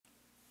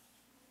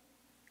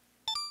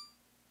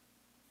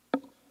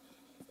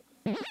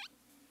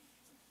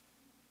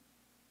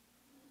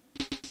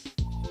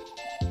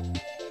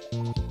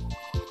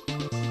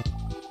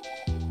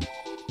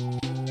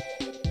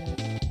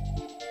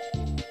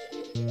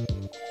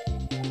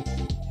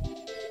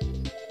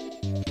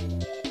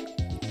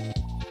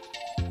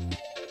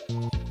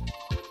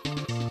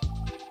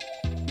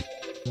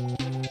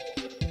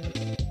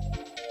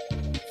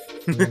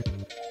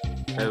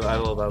I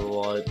love that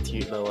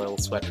little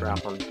sweat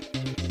drop on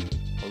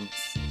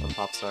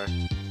Popstar.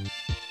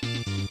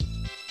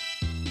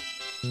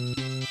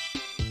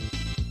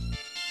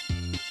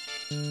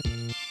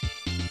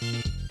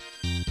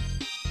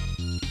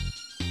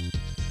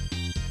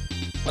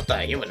 What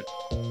the human?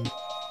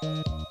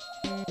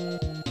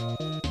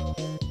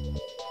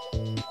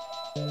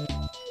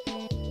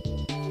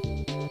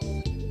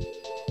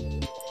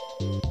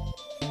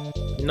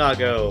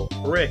 Nago,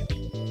 Rick,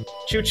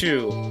 Choo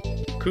Choo,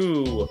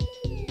 Koo,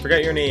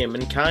 forgot your name,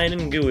 and Kind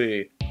and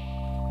Gooey.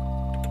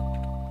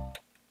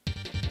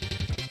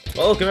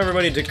 Welcome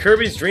everybody to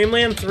Kirby's Dream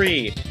Land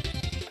 3.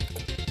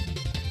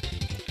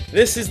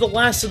 This is the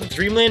last of the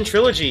Dream Land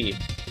trilogy,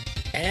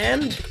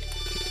 and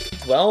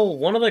well,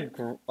 one of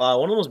the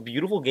most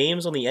beautiful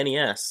games on the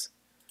NES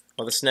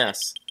or the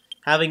SNES,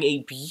 having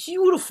a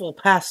beautiful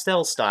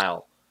pastel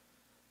style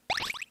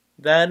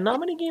that not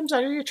many games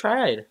actually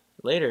tried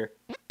later.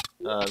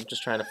 I'm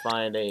just trying to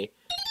find a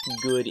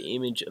good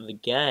image of the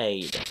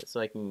guide so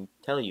I can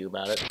tell you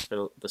about it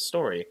for the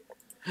story.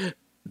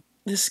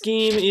 This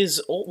game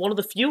is one of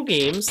the few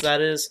games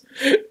that is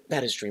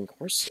Dream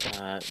Course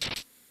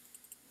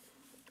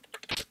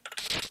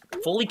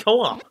fully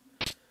co-op,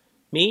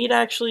 made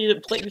actually to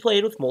be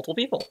played with multiple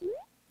people.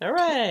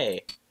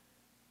 Hooray!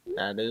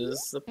 That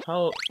is the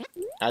power,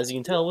 as you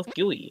can tell with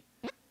Gooey.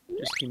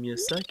 Just give me a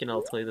second,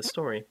 I'll tell you the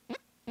story.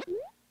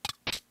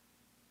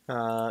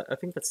 I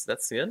think that's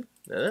the end.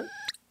 Is that it?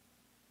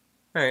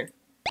 Alright.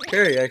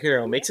 Kirby, our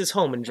hero, makes his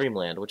home in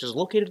Dreamland, which is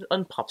located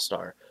on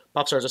Popstar.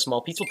 Popstar is a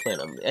small, peaceful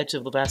planet on the edge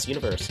of the vast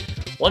universe.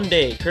 One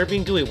day, Kirby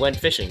and Gooey went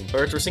fishing.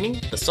 Birds were singing,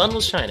 the sun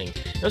was shining.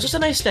 It was just a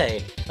nice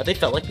day, but they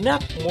felt like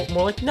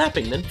more like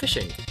napping than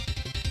fishing.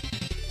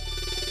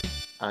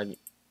 Give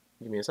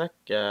me a sec.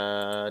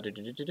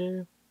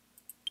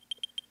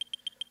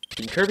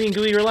 When Kirby and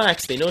Gooey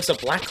relaxed, they noticed a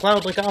black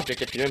cloud-like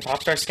object appear in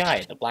Popstar's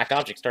sky. The black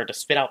object started to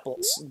spit out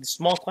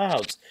small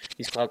clouds.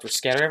 These clouds were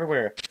scattered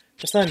everywhere.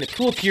 Just then, the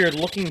Koo appeared,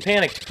 looking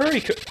panicked.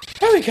 Hurry,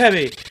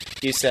 Kirby!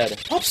 He said.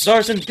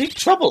 Popstar's in big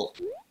trouble!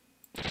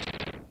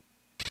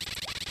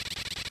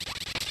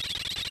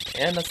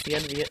 And that's the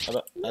end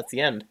of that's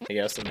the end, I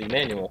guess, of the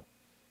manual.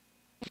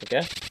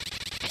 Okay?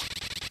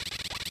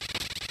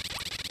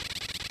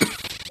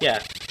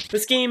 Yeah,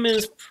 this game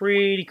is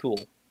pretty cool.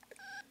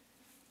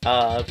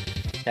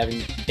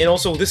 And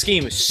also, this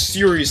game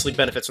seriously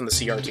benefits from the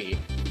CRT.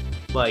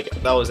 Like,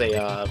 that was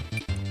a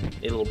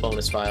little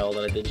bonus file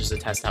that I did just to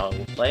test how it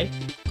would play.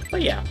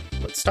 But yeah,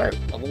 let's start.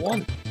 Level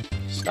 1.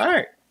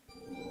 Start!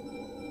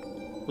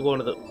 We'll go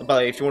into the...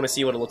 But if you want to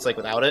see what it looks like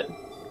without it,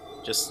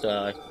 just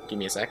give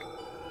me a sec.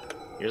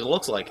 Here's what it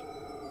looks like.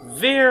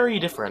 Very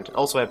different.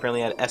 Also, I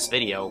apparently had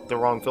S-Video, the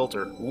wrong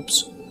filter.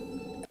 Oops.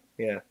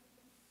 Yeah.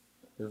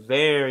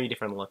 Very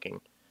different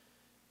looking.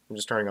 I'm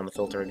just turning on the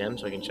filter again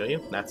so I can show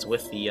you. That's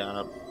with the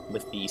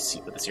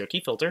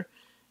CRT filter.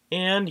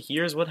 And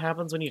here's what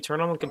happens when you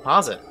turn on the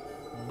composite.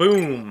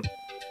 Boom!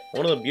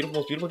 One of the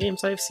most beautiful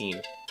games I've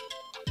seen.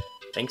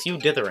 Thanks you,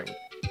 Dithering.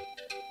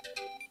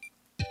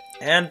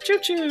 And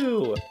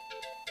choo-choo!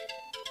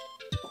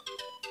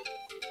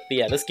 But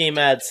yeah, this game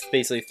adds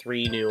basically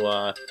 3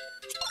 new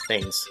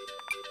things.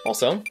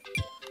 Also,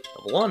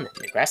 level 1,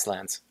 the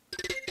grasslands.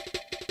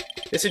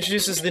 This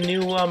introduces the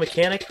new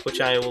mechanic,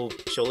 which I will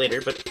show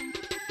later, but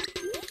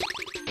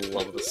I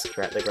love the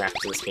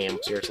graphics of this game,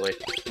 seriously.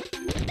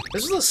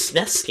 This was a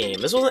SNES game.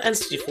 This wasn't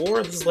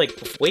N64. This is like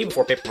way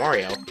before Paper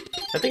Mario.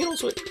 I think it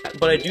also,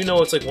 but I do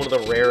know it's like one of the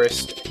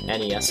rarest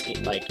NES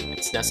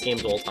SNES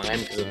games of all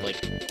time because it's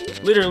like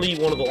literally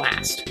one of the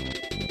last.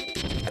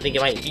 I think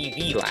it might be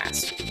the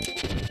last.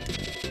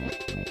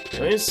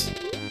 Anyways,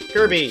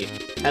 Kirby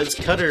has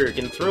Cutter,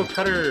 can throw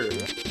Cutter.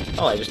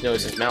 Oh, I just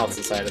noticed his mouth's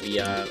inside of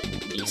the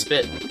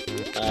spit.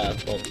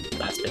 Well,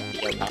 not spit,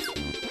 the air puff.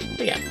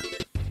 But yeah.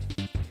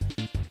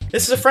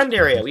 This is a friend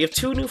area. We have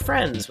 2 new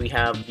friends. We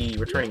have the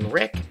returning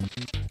Rick,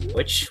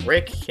 which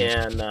Rick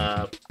can,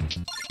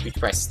 if you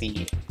press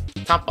the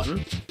top button,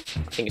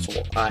 I think it's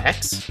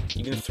X,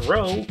 you can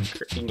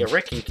get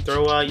Rick, and you can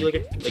throw you like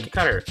a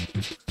cutter.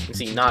 You can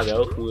see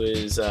Nago, who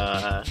is, get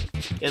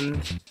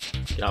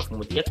off him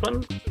with the X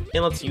button,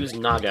 and let's use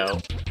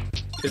Nago.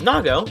 Because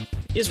Nago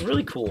is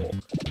really cool.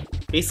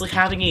 Basically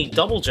having a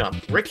double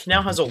jump. Rick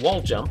now has a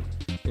wall jump,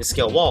 and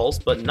scale walls,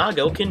 but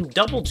Nago can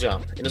double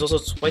jump, and is also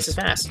twice as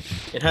fast.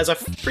 It has a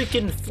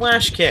freaking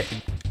flash kick.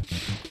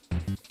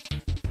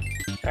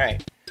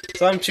 Alright,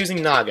 so I'm choosing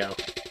Nago.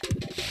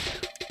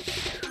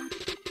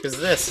 Because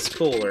this is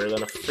cooler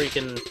than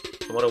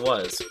what it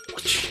was.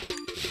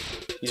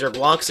 These are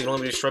blocks that can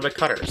only be destroyed by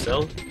Cutter,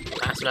 so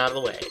blast them out of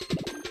the way.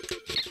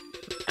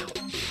 Ow.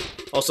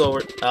 Also,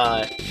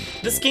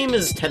 This game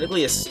is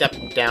technically a step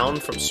down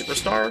from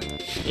Superstar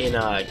in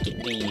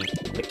the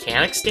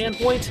mechanic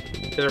standpoint,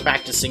 because they're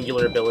back to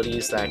singular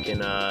abilities that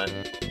can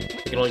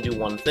only do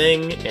one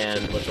thing and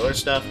a bunch of other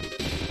stuff.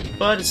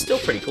 But it's still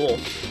pretty cool,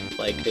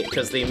 like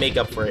because they make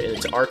up for it in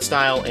its art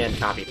style and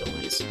copy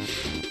abilities.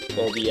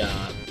 Well, the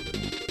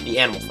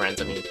animal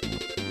friends, I mean,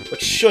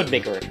 which should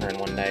make a return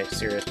one day.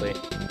 Seriously,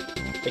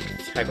 like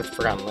heck with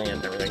Forgotten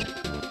Land and everything.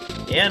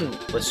 And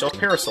let's show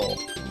Parasol.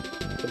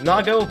 With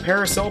Nago,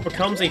 Parasol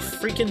becomes a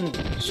freaking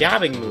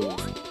jabbing move,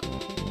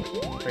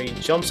 where he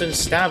jumps and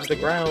stabs the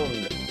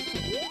ground.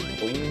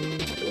 Boing,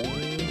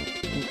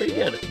 boing. Pretty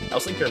good. I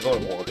was thinking of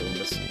going while doing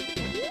this.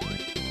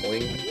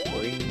 Boing,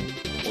 boing,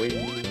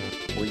 boing,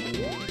 boing,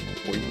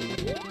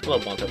 boing. Hello,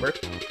 Bontober.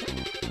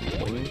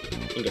 Boing.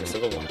 You get a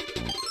silver one.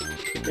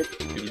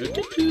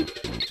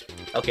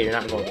 Okay, you're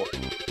not invulnerable.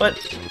 But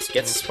let's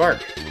get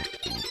Spark.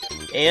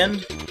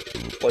 And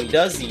what he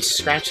does, he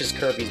scratches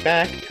Kirby's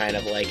back, kind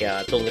of like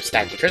building up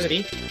static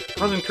electricity,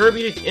 causing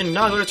Kirby and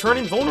Nago to turn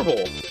invulnerable.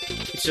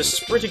 It's just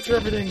sprinting through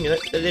everything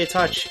that they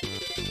touch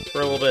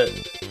for a little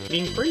bit,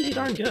 being pretty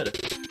darn good.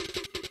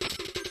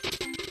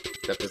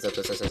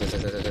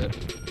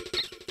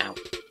 Ow.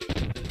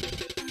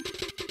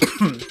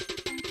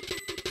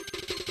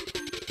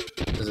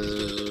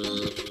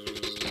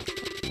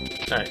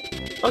 Alright.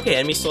 Okay,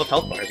 enemies still have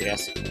health bars, I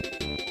guess.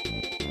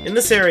 In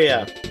this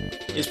area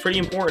is pretty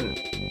important.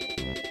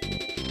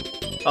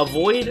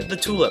 Avoid the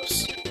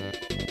tulips.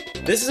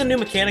 This is a new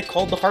mechanic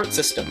called the Heart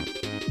System.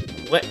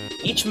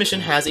 Each mission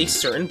has a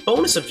certain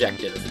bonus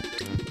objective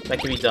that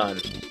can be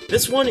done.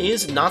 This one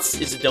is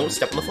don't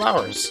step on the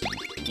flowers.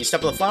 If you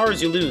step on the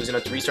flowers, you lose and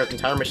have to restart the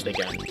entire mission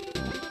again.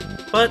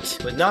 But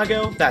with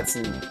Nago, that's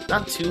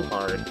not too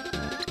hard.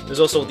 There's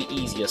also the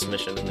easiest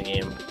mission in the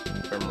game,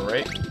 if I remember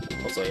right.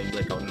 Also, I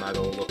like how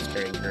Nago looks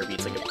carrying Kirby.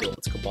 It's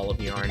like a ball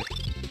of yarn.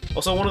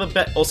 Also,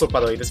 Also, by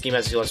the way, this game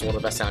has one of the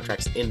best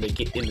soundtracks in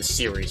the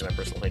series, in my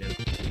personal opinion.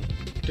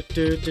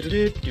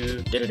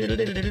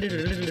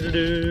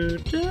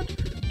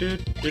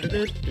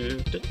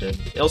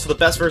 Also, the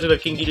best version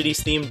of King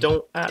Dedede's theme.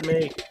 Don't at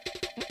me.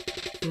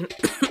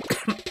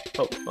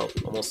 oh,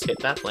 almost hit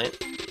that plant.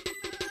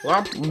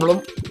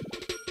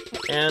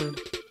 And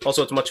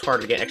also, it's much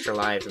harder to get extra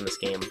lives in this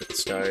game with the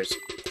stars.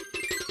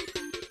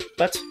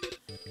 But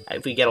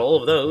if we get all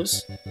of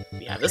those,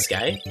 we have this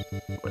guy,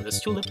 or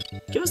this tulip.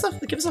 Give us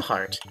a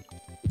heart,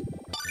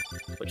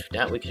 which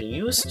that we can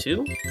use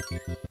to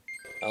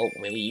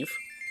leave,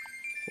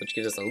 which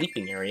gives us a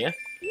leaping area.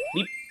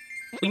 Leap,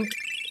 wink.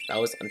 That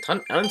was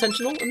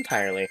unintentional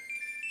entirely.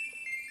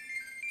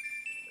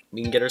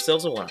 We can get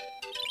ourselves a one,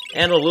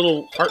 and a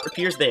little heart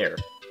appears there.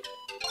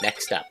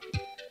 Next up,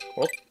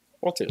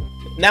 World 2.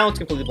 Now it's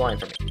completely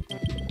blind for me.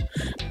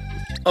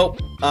 Oh,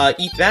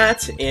 eat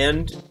that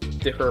and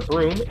her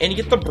broom, and you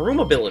get the broom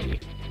ability.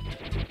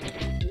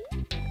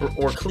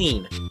 Or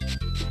clean.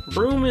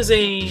 Broom is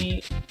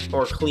an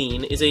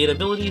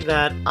ability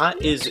that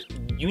is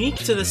unique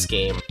to this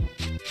game,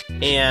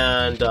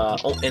 and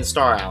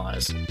Star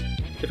Allies.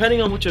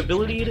 Depending on which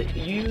ability to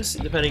use,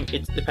 it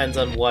depends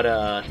on what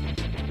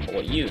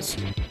you use.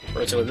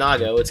 For instance, with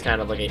Nago, it's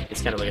kind of like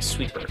a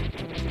sweeper.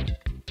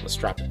 Let's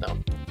drop it though,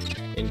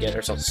 and get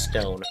ourselves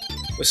stone.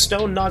 With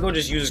stone, Nago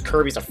just uses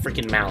Kirby as a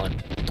freaking mallet.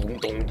 Dong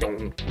dong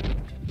dong.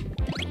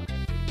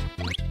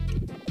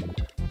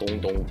 Dong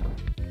dong.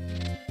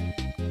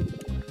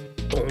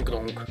 Donk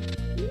donk.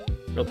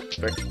 Nope,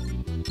 frick.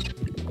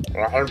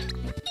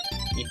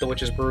 Eat the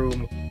witch's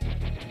broom.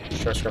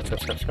 Scrub, scrub, scrub,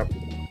 scrub, scrub.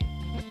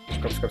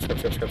 Scrub, scrub, scrub,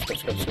 scrub, scrub, scrub,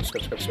 scrub, scrub,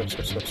 scrub, scrub,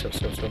 scrub, scrub, scrub,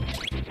 scrub, scrub.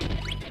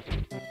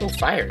 Oh,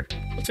 fire.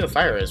 Let's see what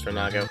fire is for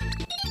Nago.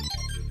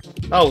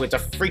 Oh, it's a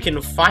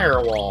freaking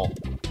firewall.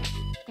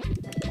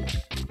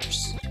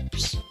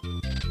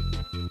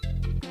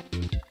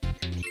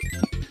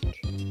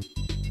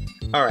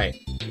 Alright.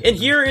 And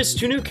here is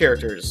 2 new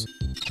characters.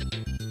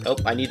 Oh,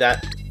 I need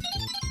that.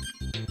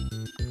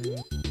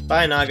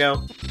 Bye,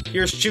 Nago.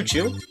 Here's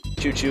Choo-Choo.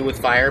 Choo-Choo with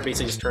fire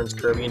basically just turns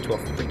Kirby into a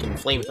freaking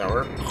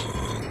flamethrower.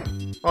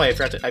 Oh, I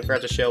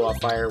forgot to show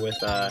fire with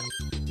that.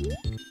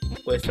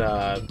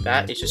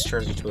 It just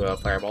turns you into a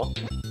fireball.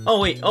 Oh,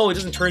 wait. Oh, it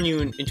doesn't turn you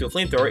into a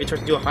flamethrower. It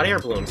turns you into a hot air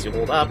balloon. So you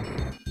hold up.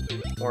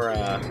 Or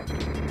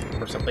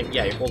something.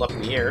 Yeah, you hold up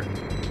in the air.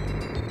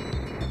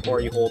 Or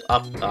you hold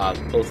up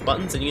both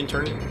buttons, and you can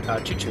turn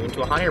Choo-Choo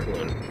into a hot air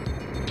balloon.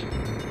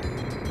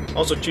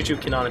 Also, Choo-Choo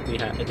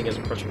canonically, I think, has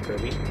a crush on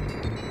Kirby.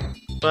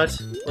 But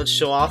let's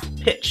show off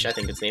Pitch, I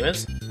think its name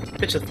is.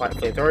 Pitch the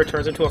flamethrower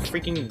turns into a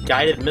freaking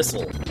guided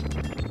missile.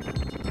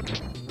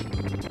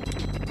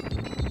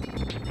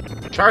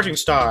 Charging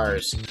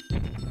stars!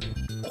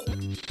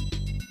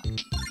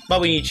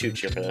 But we need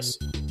Choo-Choo for this.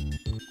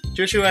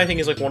 Choo-Choo, I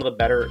think, is like one of the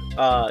better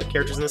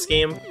characters in this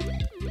game.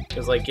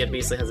 Because like it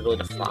basically has the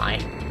ability to fly.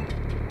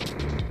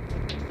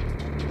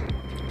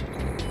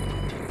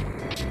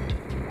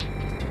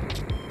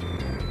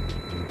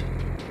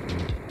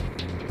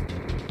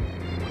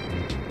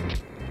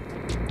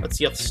 Let's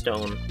see off the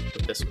stone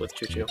with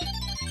Choo-Choo.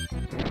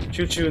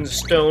 Choo-Choo and the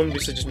stone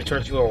basically just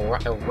returns to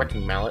a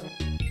wrecking mallet.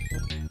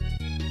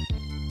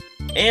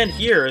 And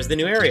here is the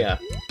new area.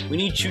 We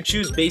need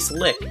Choo-Choo's base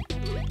lick.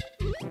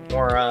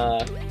 Or,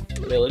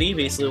 ability,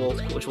 basically,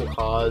 which will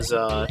cause,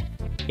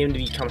 him to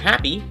become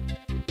happy.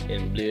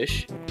 In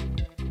bluish.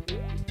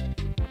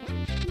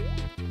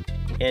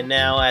 And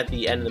now, at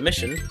the end of the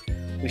mission,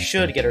 we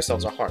should get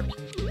ourselves a heart.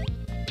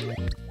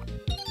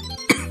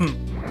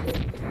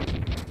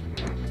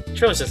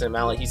 Surely says him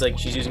out, like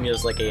she's using it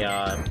as like a,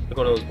 like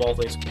one of those ball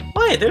things.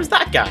 Oh, hey, there's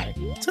that guy!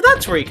 So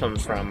that's where he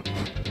comes from.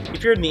 He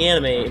appeared in the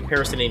anime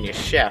impersonating a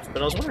chef,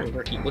 but I was wondering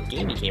what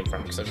game he came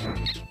from, because I've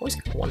always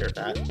wondered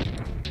that.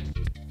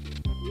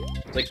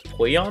 Like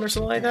Poyon or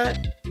something like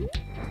that?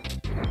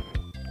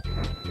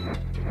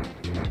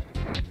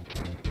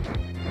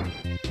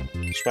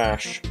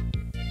 Smash.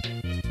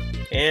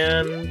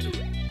 And...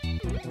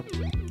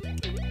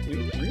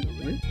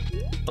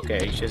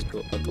 Okay, she has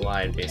a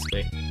glide,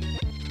 basically.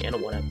 And a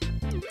 1-up.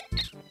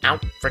 Ow,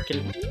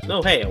 frickin'.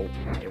 No, hey, a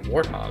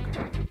warthog.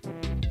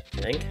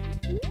 I think.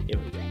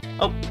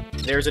 Oh,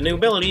 there's a new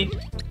ability.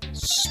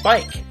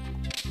 Spike.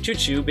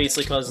 Choo-Choo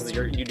basically causes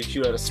you to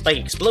shoot out a spike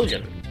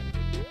explosion.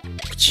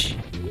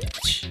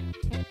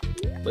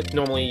 But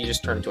normally you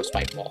just turn into a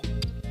spike ball.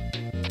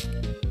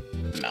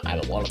 No, I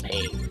have a lot of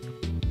pain.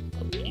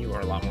 You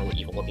are a lot more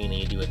evil looking than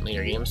you do in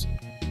later games.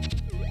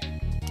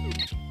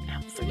 Ow,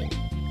 frickin'.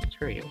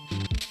 Where are you?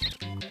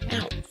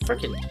 Ow,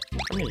 frickin'.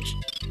 I'm gonna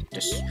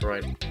destroy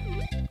it.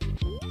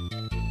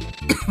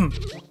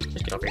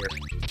 Just get over here.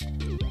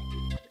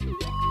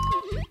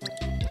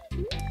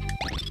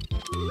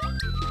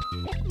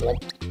 Blop,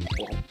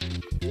 blop.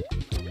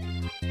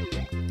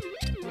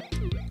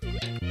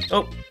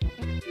 Oh!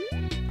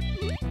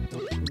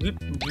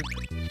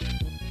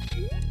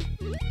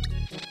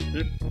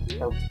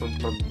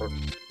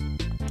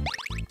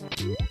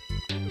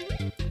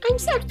 I'm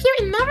so cute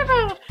and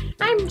lovable.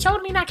 I'm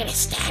totally not gonna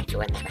stab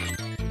you in the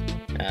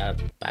back.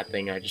 Bad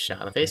thing I just shot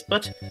in the face,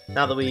 but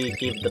now that we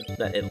gave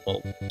that it,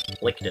 well,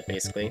 licked it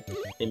basically,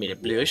 and made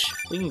it bluish,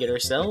 we can get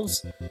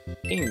ourselves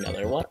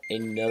another what?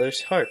 Another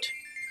heart.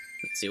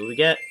 Let's see what we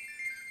get.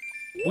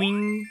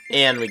 Wing!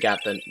 And we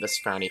got this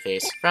frowny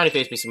face. Frowny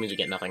face basically means we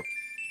get nothing.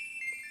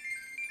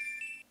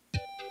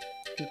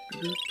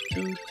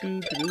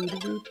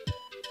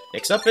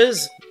 Next up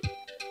is...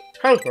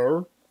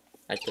 Hello!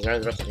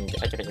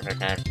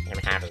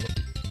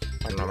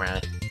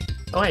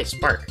 Oh hey,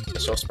 Spark.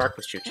 So Spark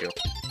with Choo-Choo.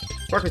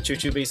 Spark with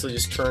Choo-Choo basically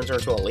just turns her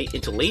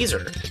into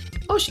laser.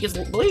 Oh, she gets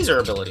laser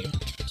ability.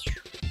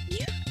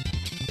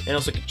 And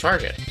also can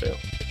charge it, too.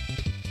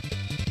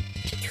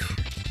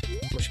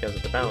 Wish she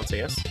has the balance, I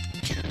guess.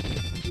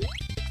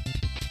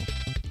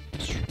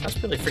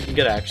 That's really freaking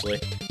good, actually.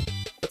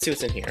 Let's see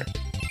what's in here.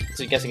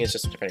 So I'm guessing it's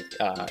just different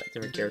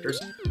characters.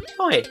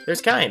 Oh hey,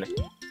 there's Kine.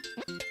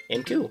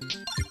 And Koo.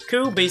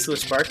 Koo, basically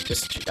Spark,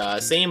 just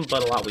same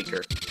but a lot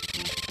weaker.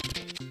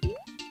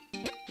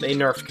 They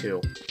nerfed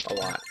Koo a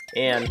lot.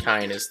 And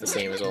Kine is the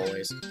same as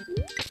always.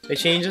 They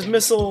changed his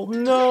missile.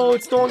 No,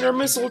 it's no longer a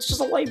missile, it's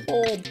just a light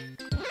bulb.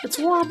 It's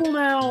horrible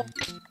now.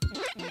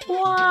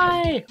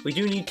 Why? We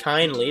do need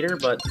Kine later,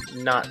 but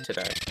not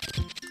today.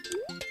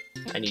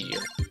 I need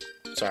you.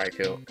 Sorry,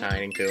 Koo.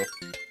 Kine and Koo.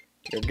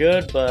 You're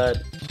good,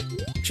 but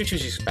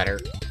Choo-Choo's just better.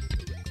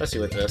 Let's see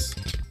with this.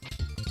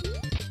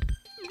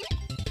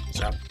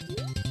 Stop.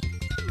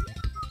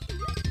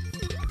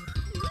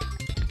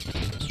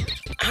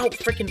 Ow,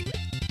 freaking!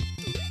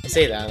 I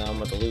say that, and I'm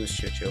about to lose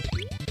Choo-Choo.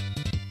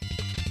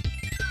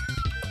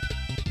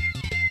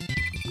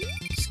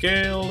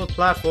 Scale the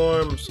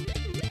platforms.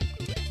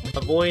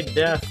 Avoid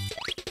death.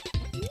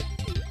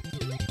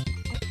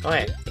 Oh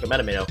hey, look at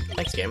Metamato.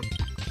 Thanks, game.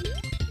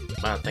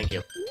 Wow, thank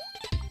you.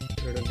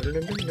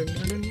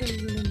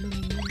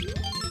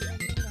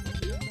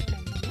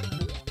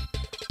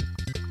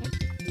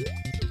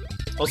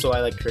 Also,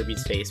 I like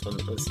Kirby's face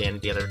when standing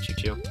together with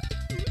Choo-Choo.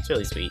 It's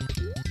really sweet.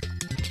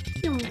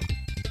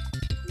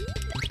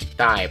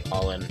 Die,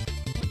 pollen.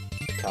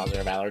 Causer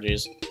of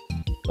allergies.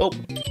 Oh,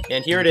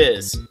 and here it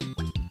is.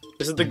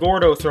 This is the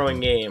Gordo throwing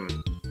game.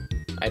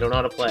 I don't know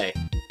how to play.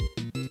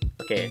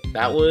 Okay,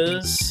 that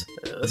was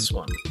this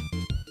one.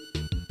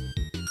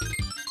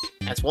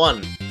 That's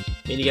one.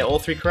 You need to get all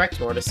three correct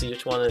in order to see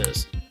which one it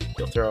is.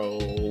 You'll throw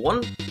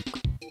one.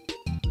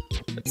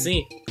 Let's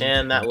see.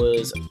 And that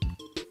was,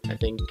 I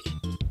think,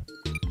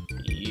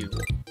 you.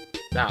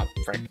 Ah,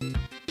 frick.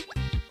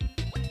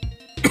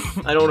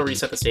 I don't want to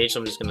reset the stage, so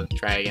I'm just gonna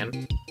try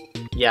again.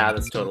 Yeah,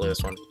 that's totally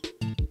this one.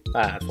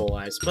 I had full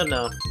eyes, but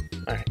no.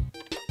 Alright.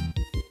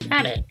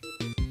 Got it.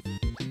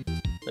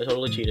 I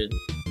totally cheated.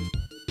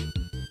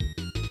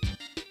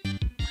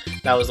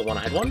 That was the one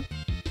I had one.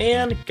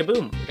 And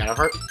kaboom! We got a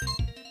heart.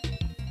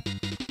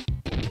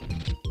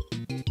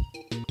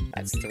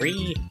 That's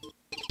 3.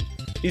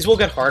 These will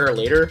get harder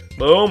later.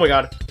 Oh my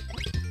god.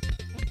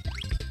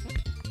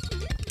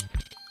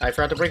 I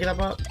forgot to break it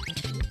up.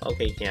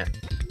 Okay, you can't.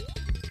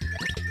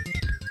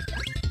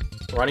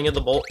 Running of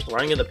the bolt,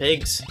 running of the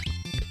pigs.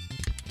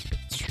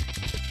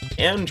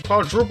 And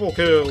quadruple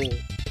kill!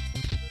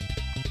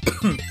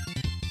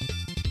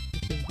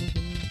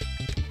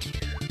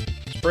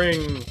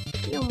 Spring!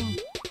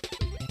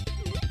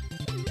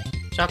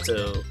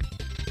 Shatsu.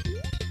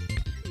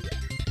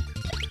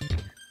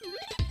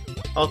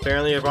 Oh,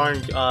 apparently I've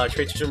learned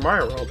traits from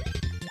Mario World.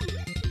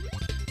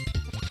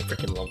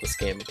 Freaking love this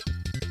game.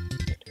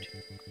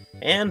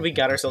 And we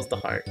got ourselves the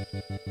heart.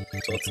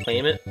 So let's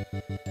claim it.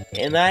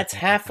 And that's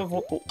half of,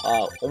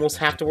 almost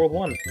half to World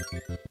 1.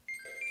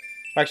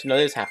 Actually, no,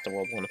 it is half to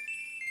World 1.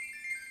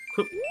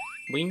 Whoop.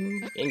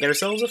 Wing, and get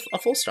ourselves a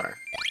full star.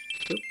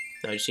 Whoop.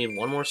 Now we just need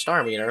one more star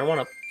and we get our one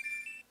up.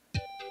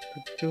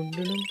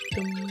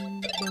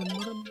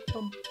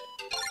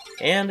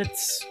 And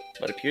it's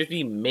what appears to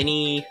be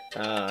mini,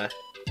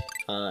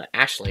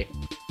 Ashley.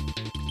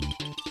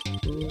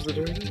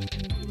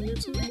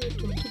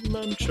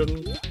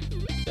 Mansion.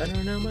 I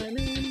don't know my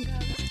name.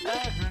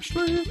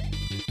 Ashley.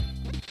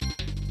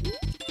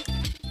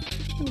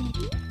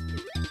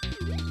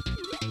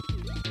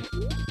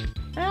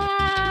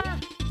 Ah!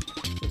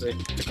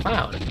 It's a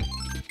cloud.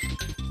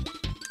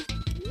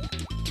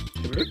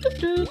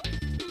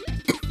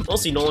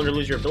 Also, you no longer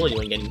lose your ability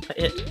when getting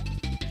hit.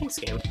 Thanks,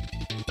 game.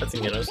 That's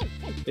in Genos.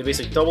 They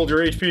basically doubled your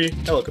HP.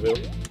 Hello, Kaboo.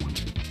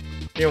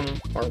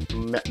 Or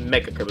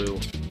Mega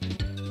Kaboo.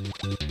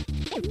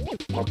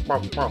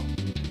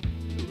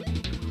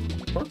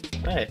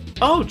 Hey.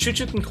 Oh,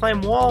 Choo-Choo can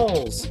climb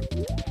walls!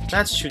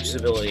 That's Choo-Choo's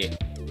ability.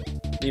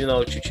 Even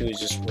though Choo-Choo is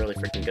just really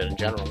freaking good in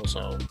general,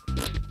 so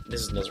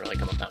this doesn't really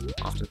come up that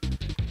often.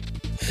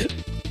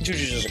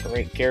 Choo-Choo's just a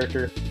great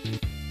character.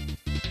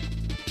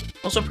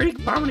 Also a pretty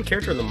prominent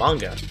character in the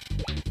manga.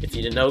 If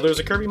you didn't know, there was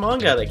a Kirby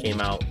manga that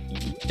came out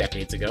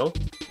decades ago.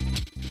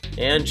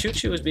 And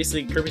Choo-Choo is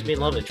basically Kirby's main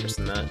love interest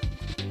in that.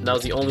 And that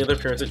was the only other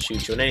appearance of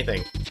Choo-Choo in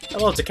anything.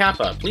 Hello, it's a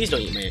Kappa. Please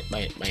don't eat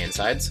my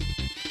insides.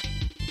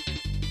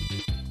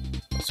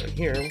 Also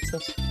here, what's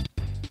this?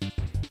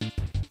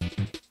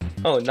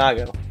 Oh,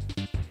 Nago.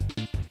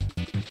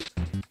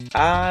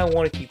 I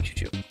want to keep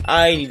Choo-Choo.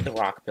 I need the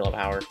rock pill of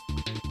power.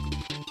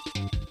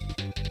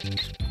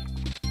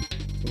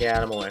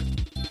 Yeah, I'm aware.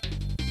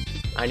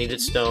 I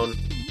needed stone.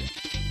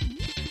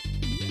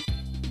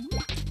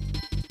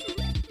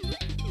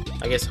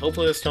 I guess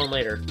hopefully the stone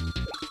later.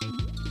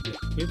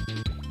 Is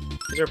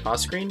there a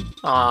pause screen?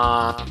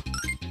 Ah,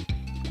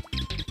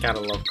 gotta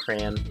love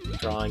crayon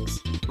drawings.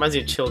 Reminds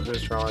me of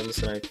children's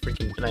drawings, and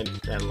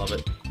I love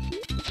it.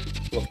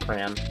 Love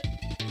crayon.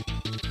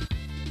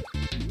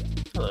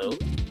 Hello.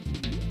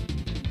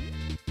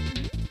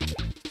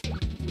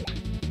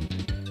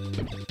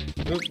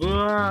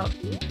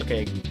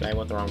 Okay, I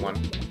went the wrong one.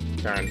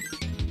 Darn.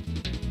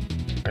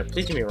 Alright,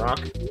 please give me a rock.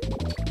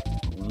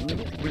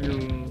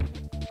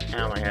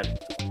 Ow, my head.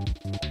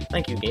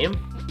 Thank you, game.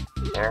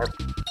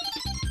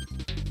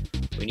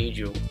 We need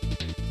you.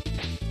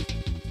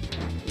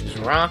 Use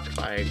a rock,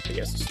 I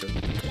guess it's true.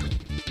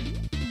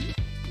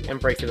 And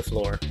break through the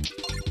floor.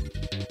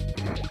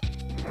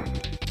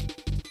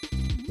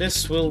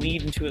 This will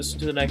lead into us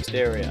to the next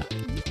area.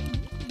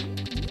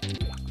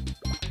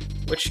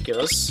 Which gives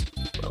us,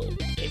 well,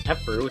 a pep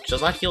brew, which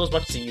does not heal as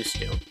much as it used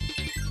to.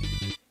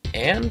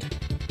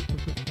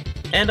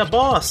 And a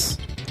boss!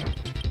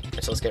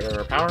 Okay, so let's get rid of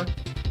our power.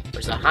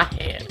 Where's the hot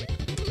head?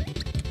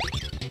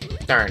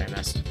 Darn, I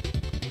missed.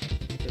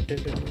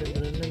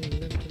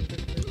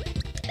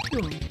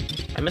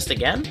 I missed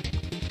again?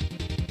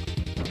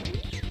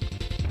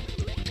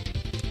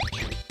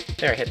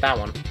 There, I hit that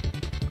one.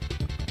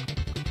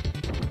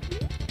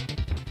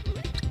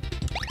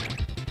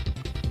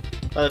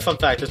 Fun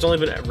fact, there's only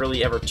been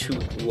really ever 2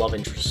 love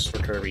interests for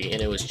Kirby,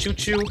 and it was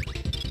Choo-Choo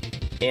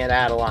and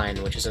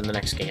Adeline, which is in the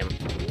next game.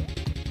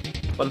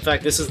 Fun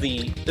fact, this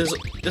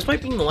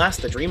might be the last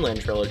of the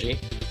Dreamland trilogy.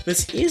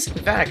 This is, in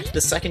fact,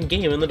 the second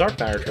game in the Dark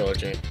Matter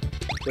trilogy.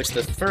 Which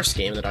the first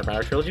game in the Dark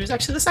Matter trilogy was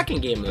actually the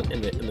second game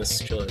in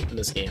this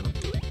game.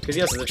 Because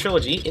yes, it's a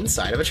trilogy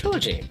inside of a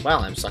trilogy. Wow,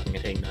 I'm sucking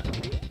at hitting that.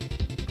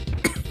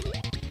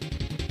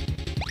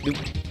 Nope.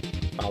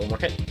 One more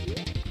hit.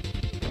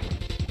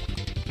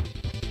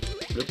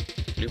 Nope.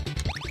 Nope.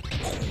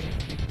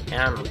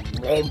 And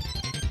roll.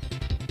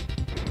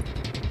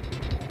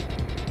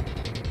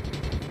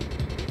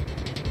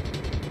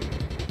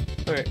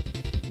 Alright.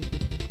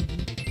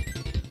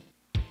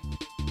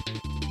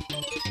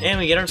 And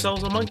we get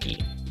ourselves a monkey.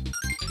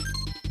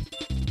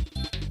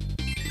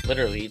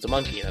 Literally, it's a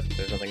monkey.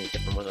 There's nothing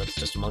different with it. It's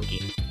just a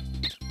monkey.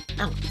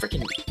 Ow,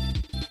 freaking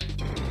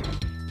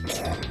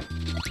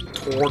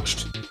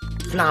torched,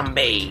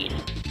 flambéed.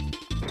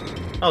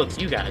 Oh, it's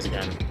you guys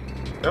again.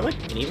 They're like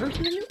mini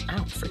versions of you?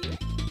 Ow, freaking.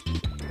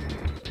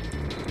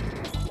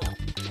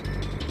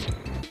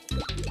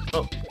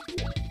 Oh.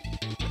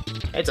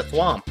 Hey, it's a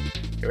thwomp.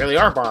 You really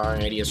are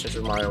borrowing ideas from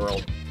Super Mario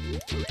World.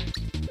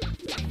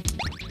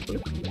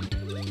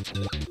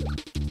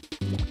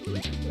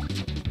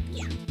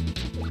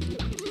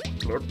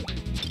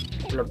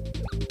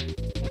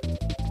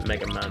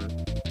 Mega Man.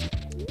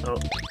 Oh,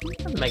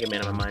 I have Mega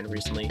Man in my mind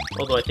recently.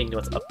 Although I think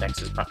what's up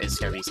next is going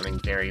to be something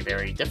very,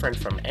 very different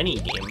from any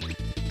game.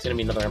 It's going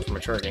to be another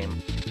mature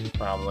game,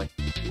 probably.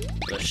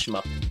 The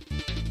shmup.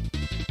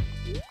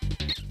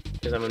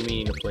 Because I'm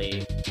meaning to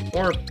play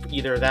or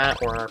either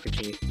that or an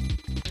RPG.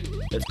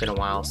 It's been a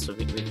while, so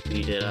we did,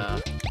 either...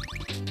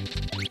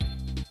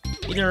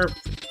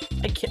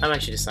 I'm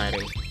actually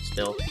deciding,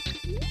 still.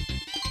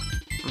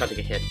 I'm about to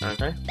get hit,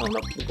 aren't I? Oh, no,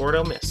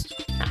 Gordo missed.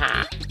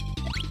 Haha.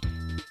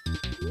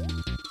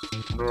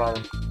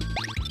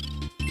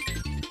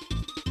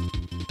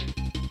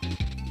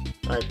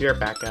 Alright, be right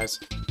back, guys.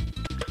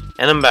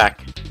 And I'm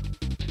back.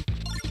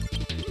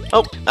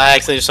 Oh, I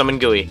accidentally summoned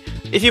Gooey.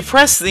 If you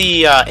press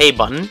the A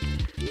button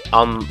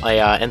on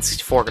a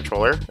N64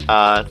 controller,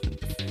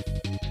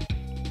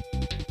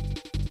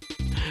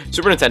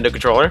 Super Nintendo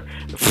controller,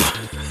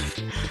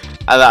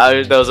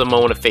 that was a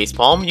moment of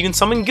facepalm, you can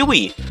summon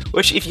Gooey,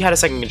 which if you had a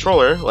second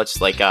controller, which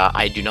like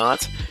I do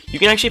not, you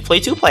can actually play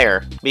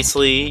two-player.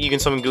 Basically, you can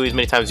summon Gooey as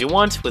many times as you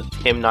want, with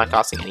him not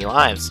costing any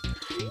lives.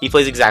 He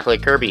plays exactly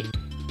like Kirby.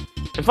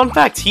 And fun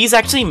fact, he's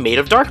actually made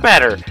of dark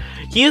matter.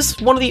 He is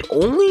one of the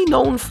only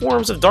known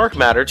forms of dark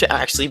matter to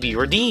actually be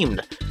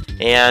redeemed.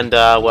 And,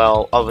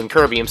 well, other than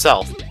Kirby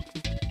himself,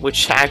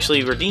 which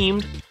actually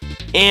redeemed,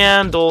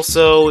 and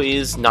also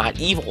is not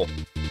evil.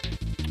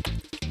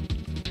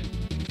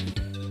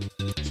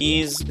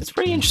 It's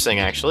pretty interesting,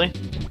 actually.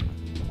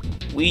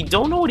 We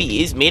don't know what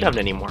he is made of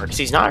anymore, because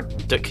he's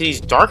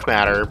dark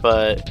matter,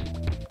 but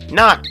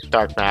not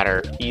dark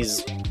matter.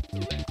 He's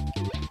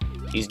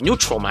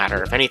neutral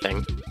matter, if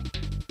anything.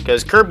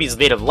 Because Kirby's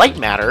made of light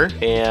matter,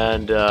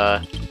 and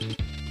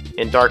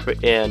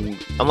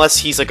unless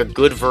he's like a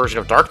good version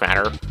of dark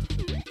matter,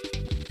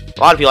 a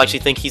lot of people actually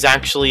think he's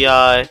actually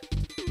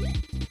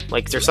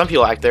like there's some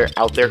people out there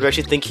who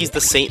actually think he's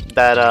the same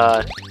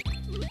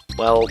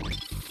well,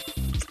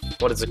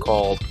 what is it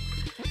called?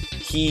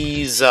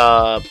 He's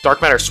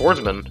dark matter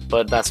swordsman,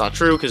 but that's not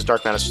true because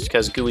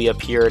because Gooey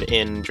appeared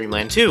in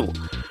Dreamland 2,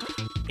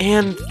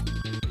 and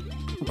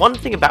one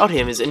thing about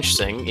him is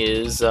interesting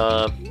is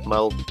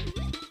well.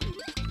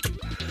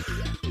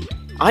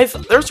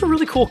 There's a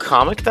really cool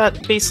comic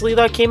that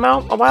came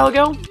out a while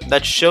ago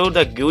that showed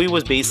that Gooey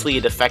was basically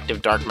a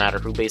defective dark matter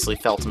who basically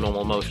felt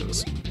normal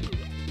emotions.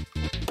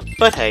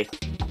 But hey,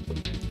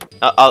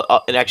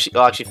 it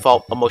actually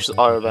felt emotions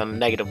other than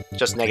negative,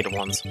 just negative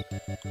ones.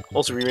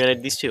 Also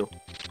reunited these two.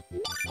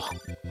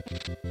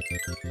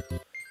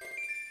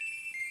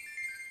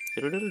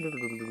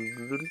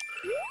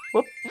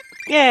 Whoop!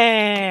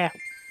 Yeah!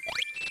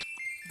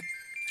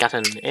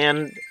 Gotten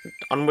and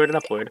onward and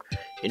upward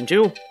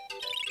into.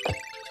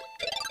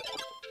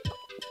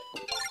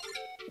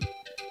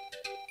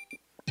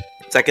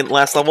 Second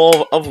last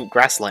level of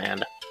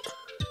Grassland,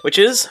 which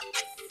is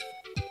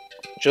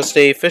just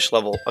a fish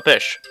level, a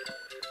fish.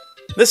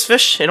 This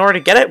fish, in order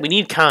to get it, we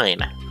need Kine.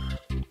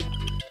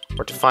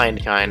 Or to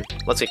find Kine.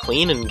 Let's get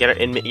clean and get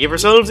it and give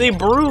ourselves a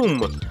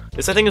broom.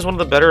 This, I think, is one of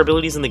the better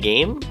abilities in the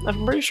game,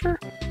 I'm pretty sure.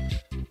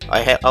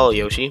 Oh,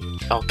 Yoshi.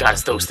 Oh god,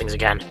 it's those things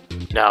again.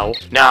 No,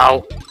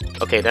 no!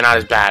 Okay, they're not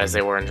as bad as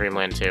they were in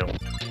Dreamland 2.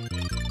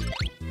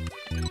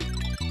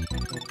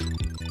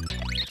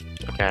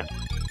 Okay.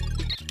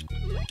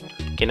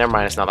 Okay, never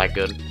mind, it's not that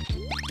good.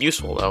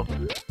 Useful, though,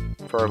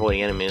 for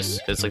avoiding enemies.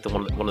 It's like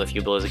one of the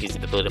few abilities that gives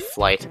you the ability to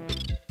flight.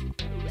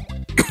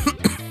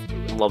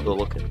 Love the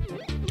look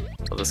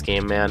of this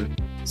game, man.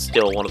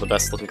 Still one of the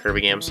best looking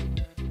Kirby games.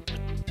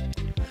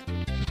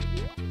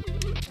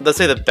 Let's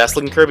say the best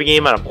looking Kirby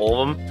game out of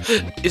all of them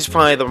is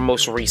probably the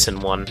most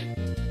recent one.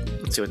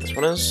 Let's see what this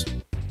one is.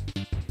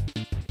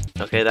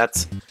 Okay,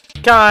 that's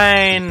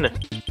Kine!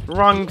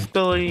 Wrong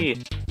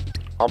ability!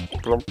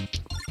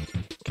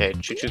 Okay,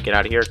 Choo-Choo, get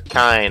out of here.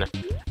 Kine,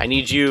 I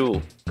need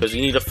you, because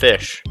we need a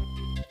fish.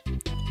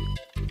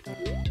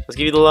 Let's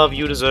give you the love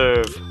you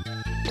deserve.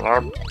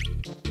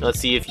 Let's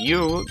see if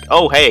you...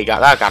 Oh, hey,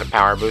 that got it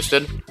power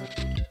boosted.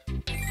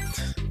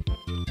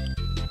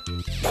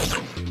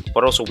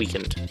 But also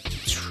weakened.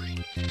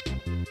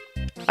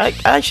 I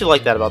actually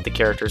like that about the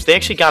characters. They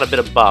actually got a bit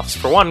of buffs.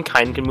 For one,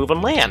 Kine can move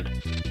on land,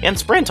 and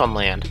sprint on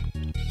land.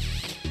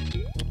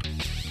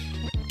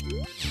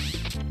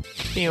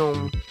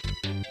 Boom.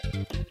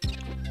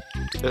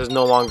 This is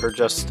no longer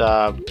just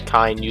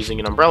Kine using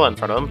an umbrella in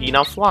front of him. He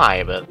now fly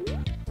a bit.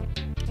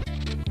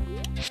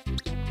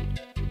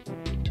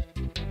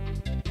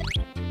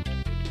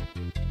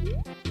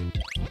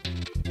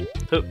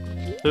 Hoop,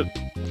 hoop,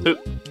 hoop,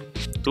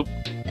 hoop,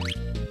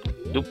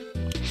 hoop.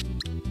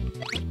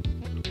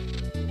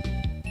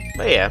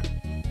 But yeah.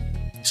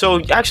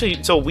 So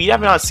actually, we have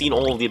not seen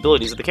all of the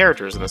abilities of the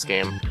characters in this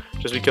game,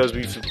 just because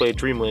we've played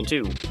Dreamland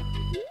 2.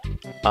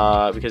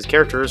 Because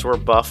characters were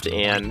buffed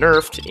and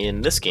nerfed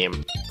in this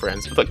game,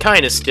 friends. But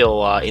Kine is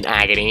still in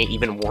agony,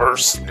 even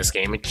worse in this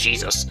game.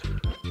 Jesus.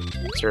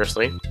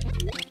 Seriously.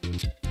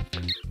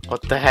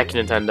 What the heck,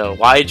 Nintendo?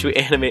 Why did you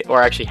animate...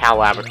 Or actually, HAL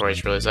Laboratories,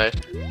 should really say.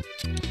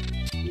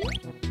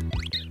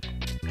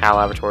 HAL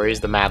Laboratories,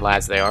 the mad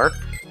lads they are.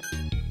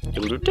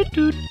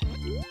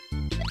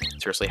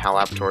 Seriously, HAL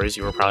Laboratories,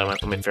 you were probably one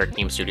of my favorite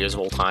game studios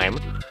of all time.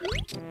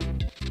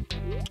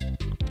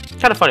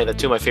 Kind of funny that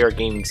two of my favorite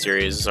gaming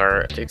series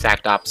are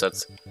exact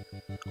opposites.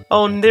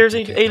 Oh, and there's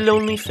a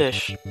lonely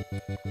fish.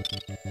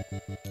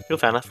 You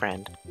found a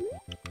friend.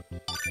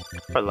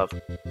 I love.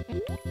 Is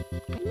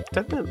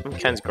that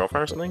Ken's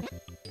girlfriend or something?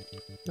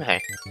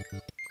 Hey.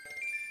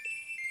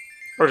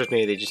 Or just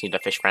maybe they just need a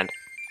fish friend.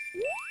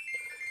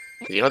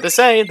 'Cause you know what they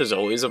say, there's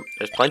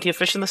plenty of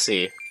fish in the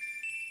sea.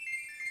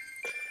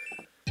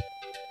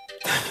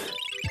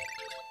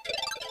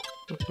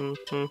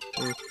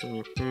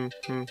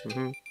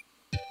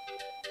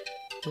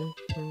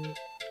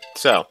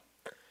 So,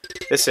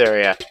 this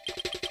area.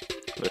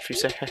 What you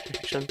say?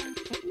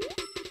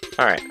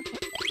 Alright.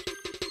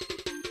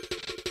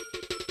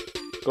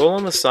 Go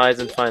along the sides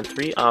and find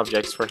 3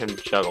 objects for him to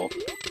juggle.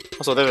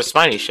 Also, there's a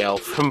spiny shell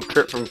from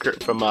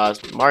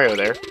Mario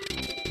there.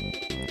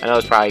 I know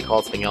it's probably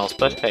called something else,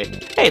 but hey.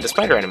 Hey, the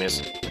spider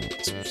enemies.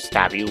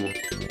 Stab you.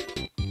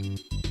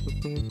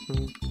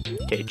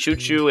 Okay,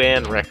 Choo-Choo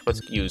and Rick.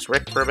 Let's use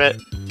Rick for a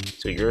bit.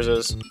 So yours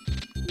is...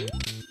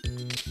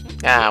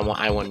 Ah,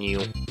 I want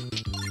you.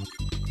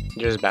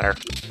 Yours is better.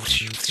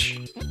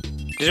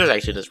 Yours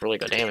actually does really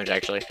good damage,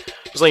 actually.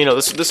 Just let you know,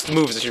 this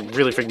move is actually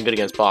really freaking good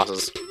against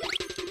bosses.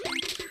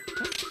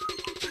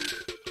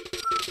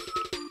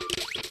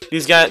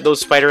 Those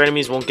spider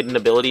enemies won't get an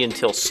ability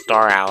until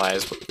Star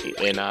Allies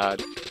in,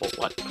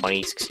 what,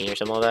 2016 or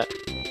something like that?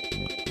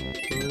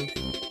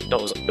 No,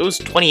 it was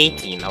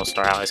 2018 those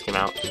Star Allies came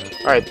out.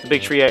 Alright, the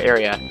big tree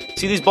area.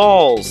 See these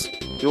balls?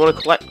 We want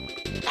to collect...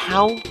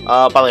 How?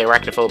 By the way,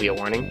 arachnophobia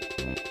warning.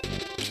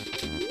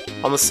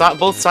 On the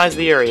both sides of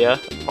the area...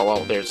 Oh,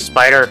 well, there's a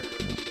spider.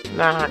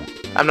 Nah,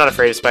 I'm not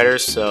afraid of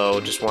spiders, so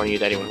just warn you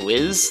to anyone who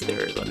is.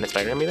 There's a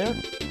spider enemy there.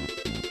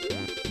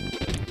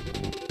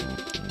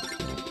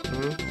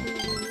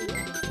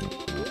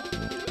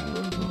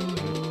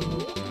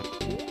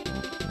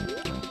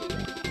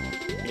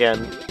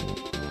 Again,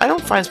 I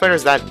don't find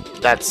spiders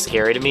that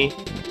scary to me.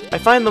 I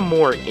find them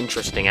more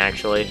interesting,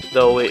 actually.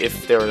 Though,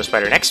 if there was a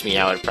spider next to me,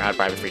 I'd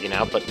probably be freaking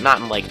out. But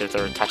not like that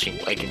they're touching,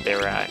 like if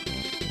they're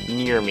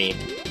near me,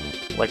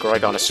 like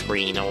on a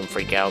screen, I won't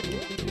freak out.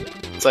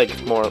 It's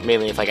like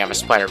mainly if like I have a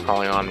spider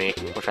crawling on me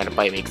or trying to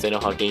bite me, because I know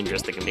how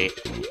dangerous they can be.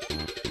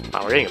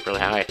 Wow, we're getting up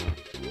really high.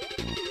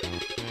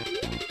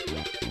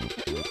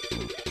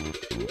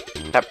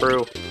 Pet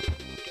brew.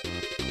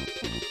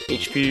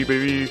 HP,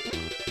 baby.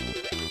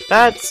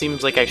 That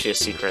seems like actually a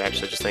secret,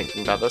 actually, just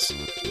thinking about this.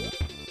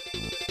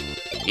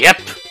 Yep!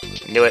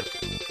 Knew it.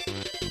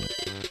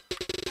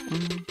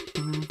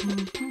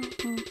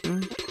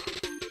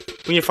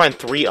 We need to find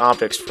 3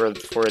 objects for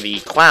the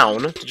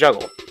clown to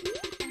juggle.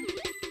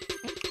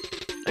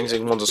 I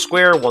think one's a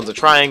square, one's a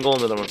triangle,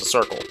 and the other one's a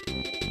circle.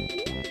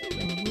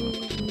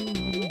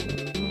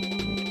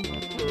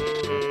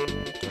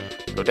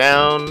 Go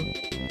down.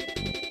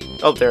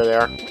 Oh, there they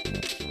are.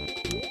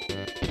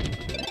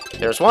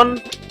 There's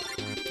one.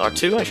 Or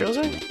 2, I should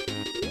say.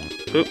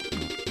 Boop.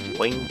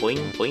 Boing,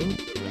 boing, boing.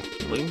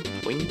 Boing,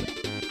 boing.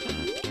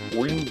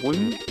 Boing,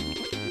 boing.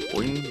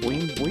 Boing,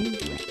 boing, boing.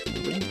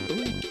 Boing,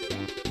 boing.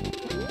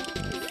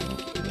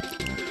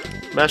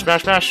 Mash,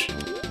 mash, mash.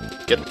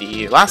 Get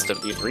the last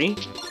of the 3.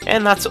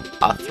 And that's a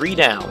 3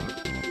 down.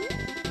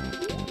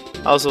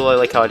 Also, I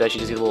like how it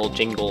actually does a little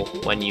jingle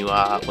when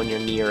you're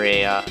near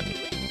an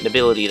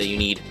ability that you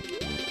need.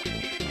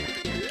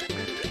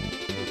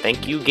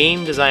 Thank you,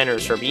 game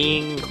designers, for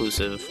being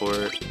inclusive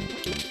for,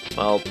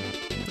 well,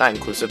 not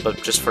inclusive,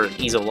 but just for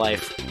ease of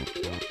life.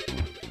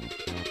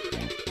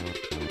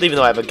 Even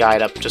though I have a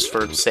guide up just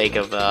for the sake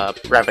of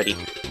brevity.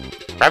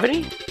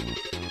 Brevity?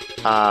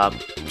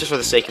 Just for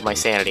the sake of my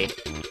sanity.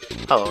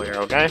 Hello,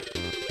 hero guy.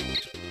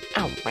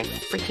 Ow, my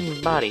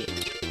freaking body.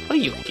 What do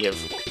you give?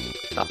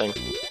 Nothing.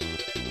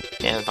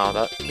 Yeah, I thought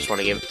that. Just want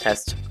to give it a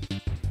test.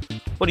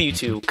 What do you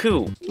two?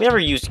 Coo. We never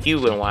used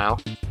Q in a while.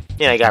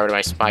 Yeah, I got rid of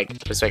my spike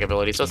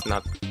ability, so it's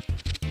not.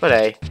 But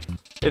hey,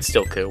 it's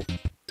still cool.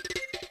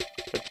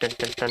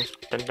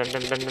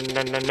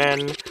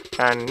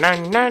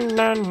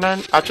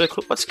 Actually,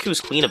 what's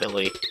Q's clean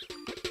ability?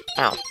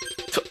 Ow.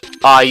 Oh,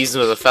 I used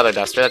him as a feather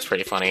duster. That's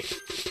pretty funny.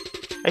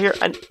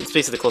 It's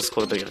basically the closest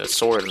equivalent to a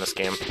sword in this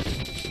game,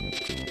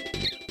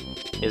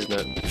 isn't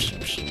it?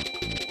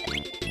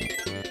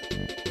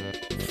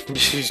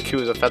 Just use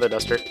Q as a feather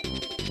duster.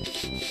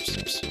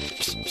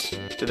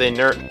 Do they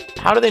nerf?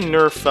 How do they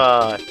nerf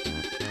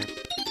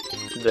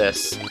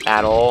this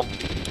at all?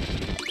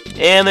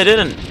 And they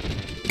didn't.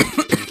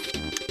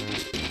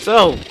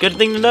 So, good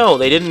thing to know.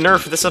 They didn't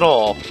nerf this at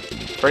all.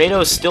 Tornado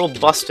is still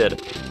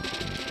busted.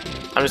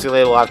 I'm just gonna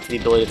label out the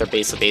ability that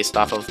they're based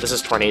off of. This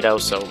is Tornado,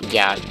 so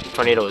yeah,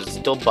 Tornado is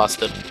still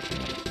busted.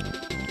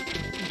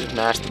 Just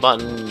mash the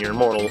button, you're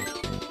immortal.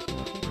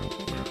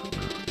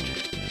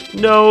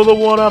 No, the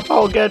 1-up,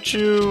 I'll get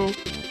you!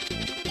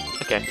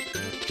 Okay.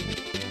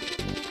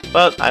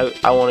 But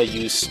I want to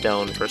use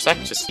Stone for a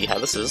second to see how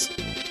this is.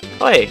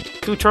 Oh hey,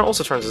 Ku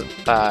also turns,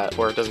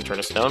 or it doesn't turn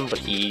to stone, but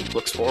he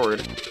looks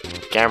forward.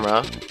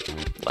 Camera,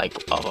 like,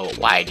 oh,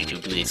 why did you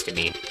do this to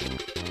me?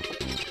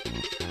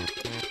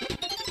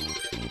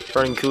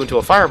 Turning Ku into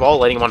a fireball,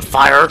 lighting him on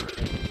fire!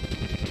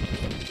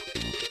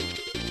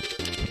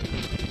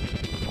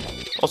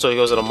 Also, he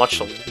goes at a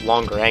much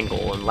longer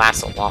angle and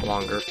lasts a lot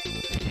longer.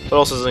 But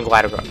also doesn't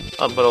glide over,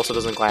 but also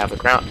doesn't glide off the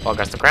ground, well,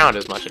 against the ground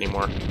as much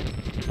anymore.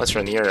 Unless you're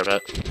in the air a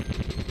bit.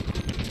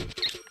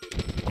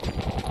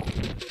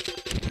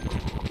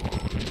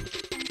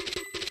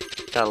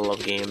 Gotta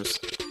love games.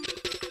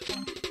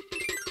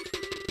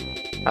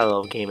 I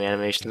love game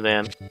animations,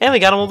 man. And we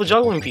got all the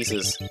juggling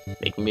pieces,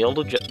 making me able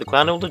to the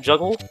clown able to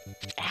juggle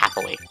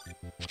happily.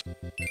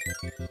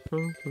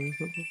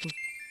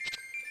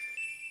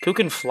 Who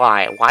can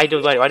fly? Why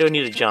do I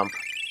need to jump?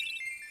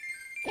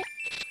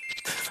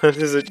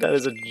 that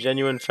is a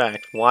genuine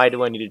fact. Why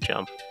do I need to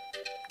jump?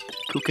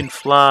 Who can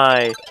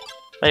fly?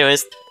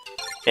 Anyways,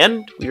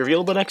 and we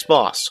reveal the next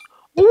boss.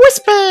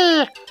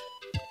 Whisper!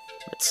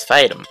 Let's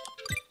fight him.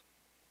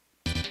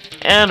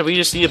 And we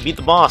just need to beat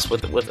the boss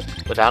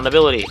without an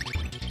ability.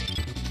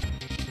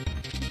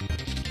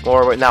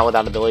 Or not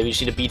without an ability, we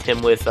just need to beat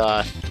him with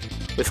all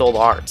the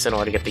hearts in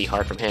order to get the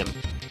heart from him.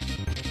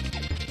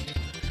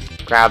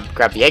 Grab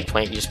the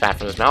eggplant you just spat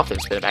from his mouth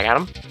and spit it back at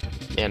him.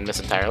 And miss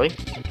entirely.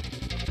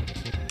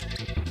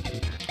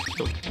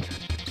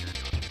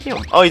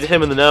 Oh, he hit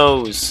him in the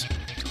nose.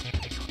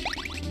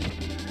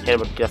 Hit him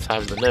with death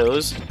times in the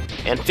nose.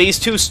 And phase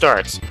 2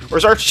 starts. Where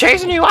starts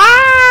chasing you!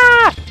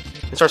 Ah!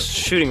 And starts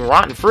shooting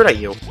rotten fruit at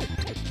you.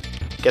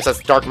 Guess that's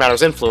dark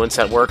matter's influence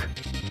at work.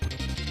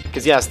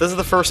 Because yes, this is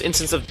the first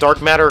instance of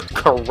dark matter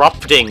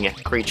corrupting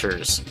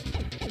creatures.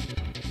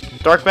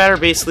 Dark matter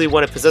basically,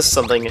 when it possesses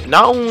something,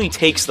 not only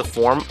takes the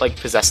form, like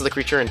possesses the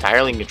creature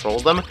entirely and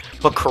controls them,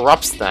 but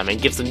corrupts them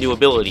and gives them new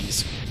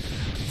abilities.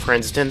 For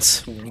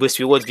instance,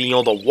 Wispy Woods being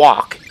able to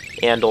walk,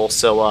 and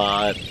also,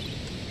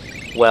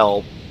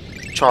 well,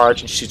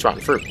 charge and shoot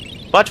rotten fruit.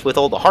 But with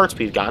all the hearts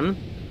we've gotten,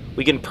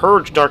 we can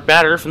purge dark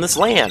matter from this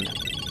land.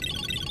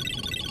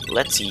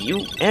 Let's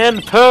you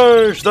and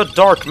purge the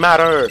dark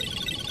matter.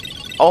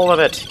 All of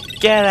it.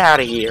 Get out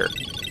of here.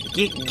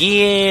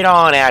 Get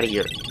on out of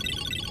here.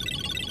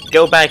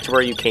 Go back to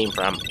where you came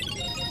from.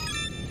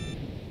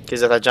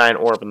 Because that giant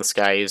orb in the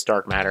sky is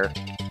dark matter.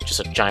 Just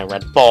a giant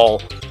red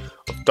ball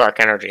of dark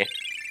energy.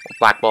 A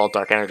black ball of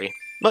dark energy.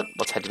 But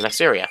let's head to the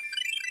next area.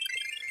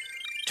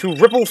 To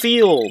Ripple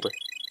Field.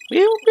 We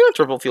went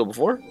to Ripple Field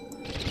before.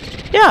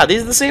 Yeah,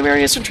 these are the same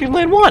areas from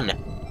Dreamland 1.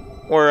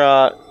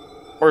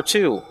 Or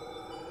 2.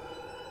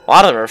 A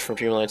lot of them are from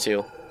Dreamland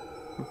 2.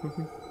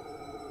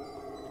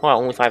 Wow,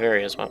 only 5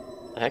 areas. What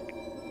the heck?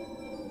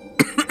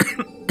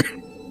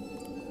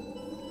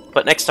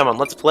 But next time on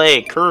Let's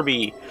Play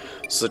Kirby,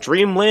 so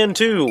Dreamland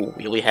 2,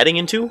 we'll be heading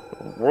into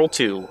World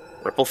 2,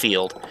 Ripple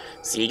Field.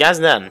 See you guys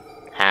then.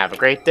 Have a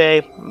great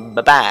day.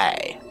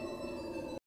 Bye-bye.